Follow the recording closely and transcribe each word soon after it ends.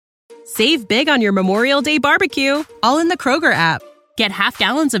Save big on your Memorial Day barbecue, all in the Kroger app. Get half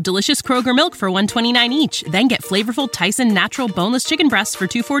gallons of delicious Kroger milk for $1.29 each. Then get flavorful Tyson natural boneless chicken breasts for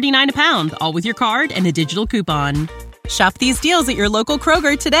 $2.49 a pound, all with your card and a digital coupon. Shop these deals at your local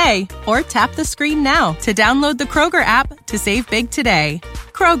Kroger today, or tap the screen now to download the Kroger app to save big today.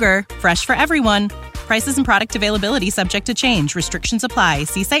 Kroger, fresh for everyone. Prices and product availability subject to change. Restrictions apply.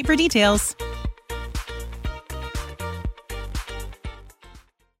 See site for details.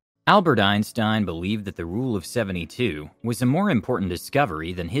 Albert Einstein believed that the Rule of 72 was a more important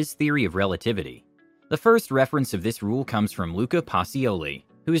discovery than his theory of relativity. The first reference of this rule comes from Luca Pacioli,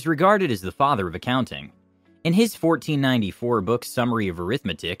 who is regarded as the father of accounting. In his 1494 book Summary of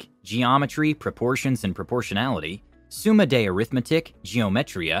Arithmetic, Geometry, Proportions and Proportionality, Summa de Arithmetic,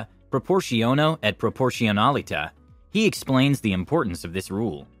 Geometria, Proportiono et Proportionalita, he explains the importance of this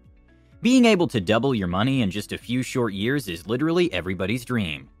rule. Being able to double your money in just a few short years is literally everybody's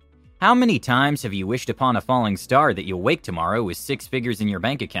dream. How many times have you wished upon a falling star that you'll wake tomorrow with 6 figures in your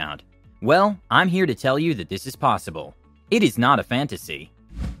bank account? Well, I'm here to tell you that this is possible. It is not a fantasy.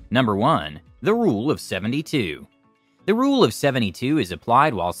 Number 1. The Rule of 72. The Rule of 72 is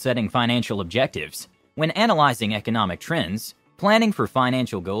applied while setting financial objectives, when analyzing economic trends, planning for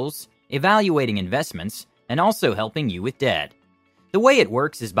financial goals, evaluating investments, and also helping you with debt. The way it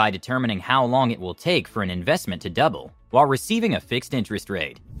works is by determining how long it will take for an investment to double, while receiving a fixed interest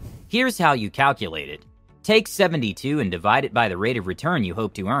rate. Here's how you calculate it. Take 72 and divide it by the rate of return you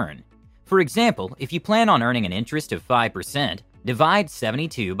hope to earn. For example, if you plan on earning an interest of 5%, divide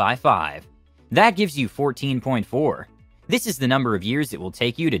 72 by 5. That gives you 14.4. This is the number of years it will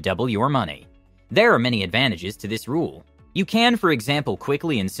take you to double your money. There are many advantages to this rule. You can, for example,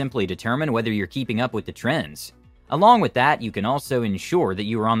 quickly and simply determine whether you're keeping up with the trends. Along with that, you can also ensure that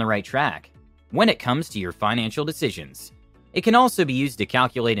you are on the right track when it comes to your financial decisions. It can also be used to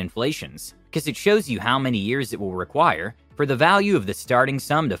calculate inflations, because it shows you how many years it will require for the value of the starting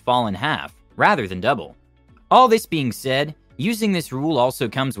sum to fall in half, rather than double. All this being said, using this rule also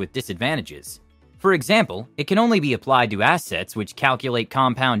comes with disadvantages. For example, it can only be applied to assets which calculate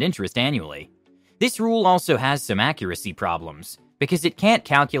compound interest annually. This rule also has some accuracy problems, because it can't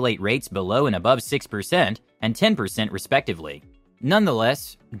calculate rates below and above 6% and 10% respectively.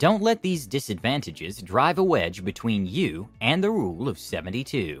 Nonetheless, don't let these disadvantages drive a wedge between you and the Rule of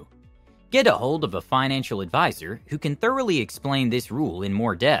 72. Get a hold of a financial advisor who can thoroughly explain this rule in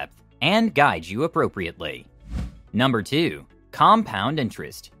more depth and guide you appropriately. Number 2. Compound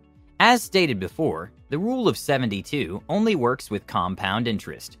interest. As stated before, the Rule of 72 only works with compound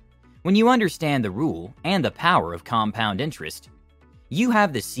interest. When you understand the rule and the power of compound interest, you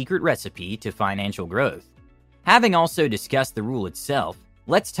have the secret recipe to financial growth. Having also discussed the rule itself,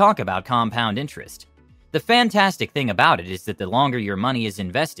 let's talk about compound interest. The fantastic thing about it is that the longer your money is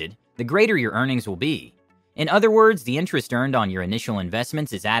invested, the greater your earnings will be. In other words, the interest earned on your initial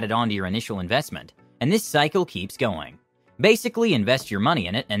investments is added onto your initial investment, and this cycle keeps going. Basically, invest your money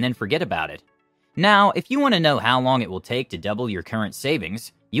in it and then forget about it. Now, if you want to know how long it will take to double your current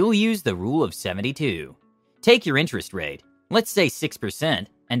savings, you'll use the Rule of 72. Take your interest rate, let's say 6%,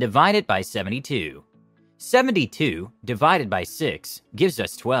 and divide it by 72. 72 divided by 6 gives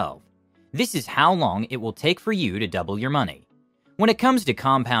us 12. This is how long it will take for you to double your money. When it comes to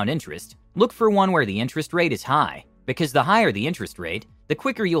compound interest, look for one where the interest rate is high, because the higher the interest rate, the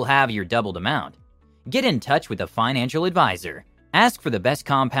quicker you'll have your doubled amount. Get in touch with a financial advisor, ask for the best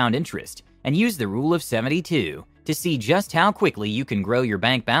compound interest, and use the Rule of 72 to see just how quickly you can grow your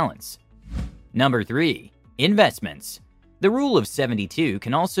bank balance. Number 3. Investments. The Rule of 72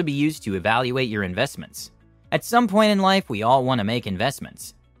 can also be used to evaluate your investments. At some point in life, we all want to make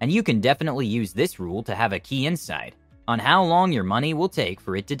investments, and you can definitely use this rule to have a key insight on how long your money will take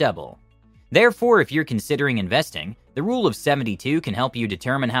for it to double. Therefore, if you're considering investing, the Rule of 72 can help you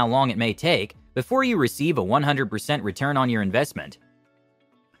determine how long it may take before you receive a 100% return on your investment.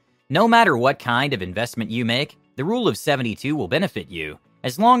 No matter what kind of investment you make, the Rule of 72 will benefit you,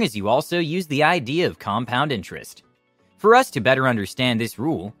 as long as you also use the idea of compound interest. For us to better understand this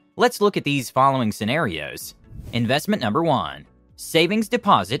rule, let's look at these following scenarios. Investment number 1. Savings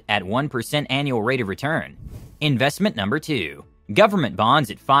deposit at 1% annual rate of return. Investment number 2. Government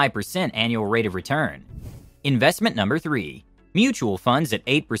bonds at 5% annual rate of return. Investment number 3. Mutual funds at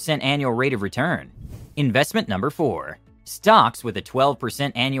 8% annual rate of return. Investment number 4. Stocks with a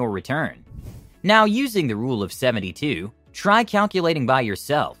 12% annual return. Now, using the Rule of 72, try calculating by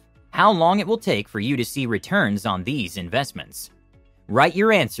yourself how long it will take for you to see returns on these investments. Write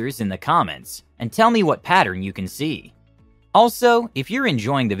your answers in the comments and tell me what pattern you can see. Also, if you're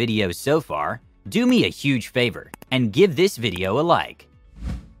enjoying the video so far, do me a huge favor and give this video a like.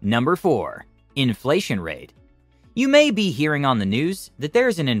 Number 4. Inflation rate. You may be hearing on the news that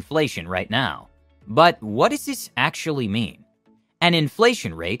there's an inflation right now. But what does this actually mean? An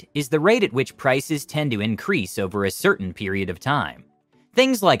inflation rate is the rate at which prices tend to increase over a certain period of time.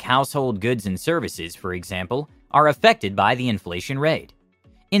 Things like household goods and services, for example, are affected by the inflation rate.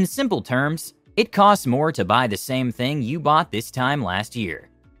 In simple terms, it costs more to buy the same thing you bought this time last year.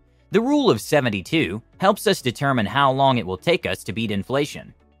 The rule of 72 helps us determine how long it will take us to beat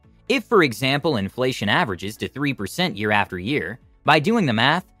inflation. If, for example, inflation averages to 3% year after year, by doing the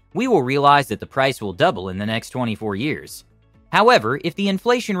math, we will realize that the price will double in the next 24 years. However, if the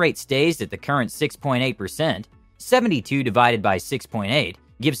inflation rate stays at the current 6.8%, 72 divided by 6.8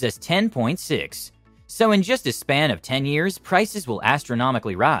 gives us 10.6. So in just a span of 10 years, prices will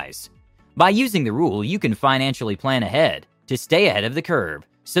astronomically rise. By using the rule, you can financially plan ahead to stay ahead of the curve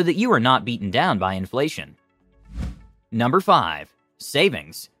so that you are not beaten down by inflation. Number 5.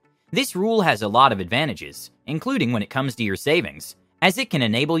 Savings. This rule has a lot of advantages, including when it comes to your savings, as it can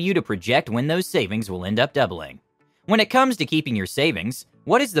enable you to project when those savings will end up doubling. When it comes to keeping your savings,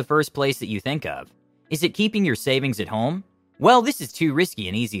 what is the first place that you think of? Is it keeping your savings at home? Well, this is too risky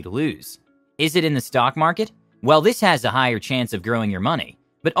and easy to lose. Is it in the stock market? Well, this has a higher chance of growing your money,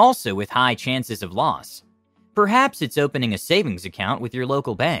 but also with high chances of loss. Perhaps it's opening a savings account with your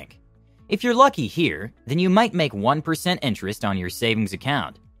local bank. If you're lucky here, then you might make 1% interest on your savings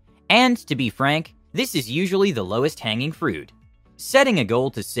account. And to be frank, this is usually the lowest hanging fruit. Setting a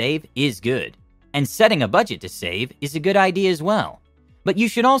goal to save is good, and setting a budget to save is a good idea as well. But you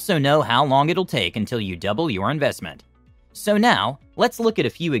should also know how long it'll take until you double your investment. So now, let's look at a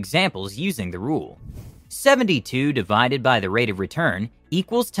few examples using the rule. 72 divided by the rate of return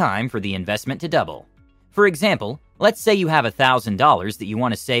equals time for the investment to double. For example, let's say you have $1,000 that you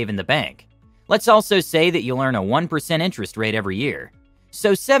want to save in the bank. Let's also say that you'll earn a 1% interest rate every year.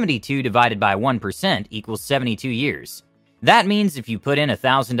 So 72 divided by 1% equals 72 years. That means if you put in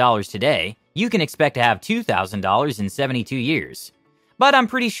 $1,000 today, you can expect to have $2,000 in 72 years. But I'm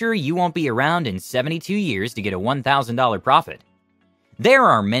pretty sure you won't be around in 72 years to get a $1,000 profit. There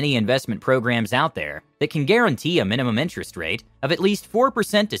are many investment programs out there that can guarantee a minimum interest rate of at least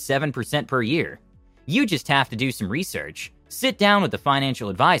 4% to 7% per year. You just have to do some research, sit down with a financial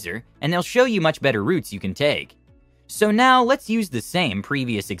advisor, and they'll show you much better routes you can take. So now let's use the same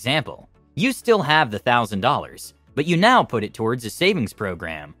previous example. You still have the $1,000, but you now put it towards a savings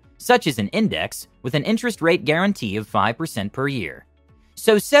program, such as an index with an interest rate guarantee of 5% per year.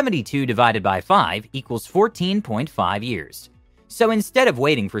 So 72 divided by 5 equals 14.5 years. So instead of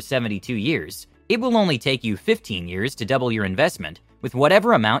waiting for 72 years, it will only take you 15 years to double your investment with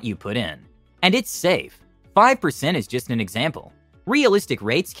whatever amount you put in. And it's safe. 5% is just an example. Realistic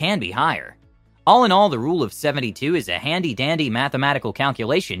rates can be higher. All in all, the rule of 72 is a handy-dandy mathematical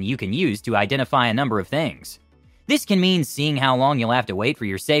calculation you can use to identify a number of things. This can mean seeing how long you'll have to wait for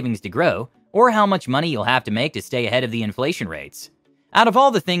your savings to grow, or how much money you'll have to make to stay ahead of the inflation rates. Out of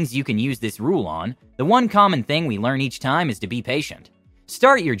all the things you can use this rule on, the one common thing we learn each time is to be patient.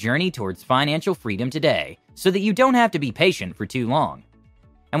 Start your journey towards financial freedom today, so that you don't have to be patient for too long.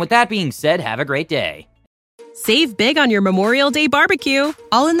 And with that being said, have a great day. Save big on your Memorial Day barbecue,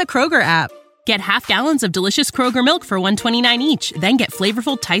 all in the Kroger app. Get half gallons of delicious Kroger milk for $1.29 each. Then get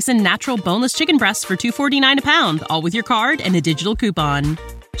flavorful Tyson natural boneless chicken breasts for $2.49 a pound, all with your card and a digital coupon.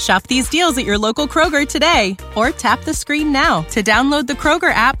 Shop these deals at your local Kroger today, or tap the screen now to download the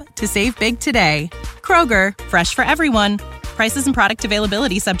Kroger app to save big today. Kroger, fresh for everyone. Prices and product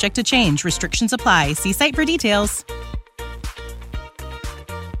availability subject to change. Restrictions apply. See site for details.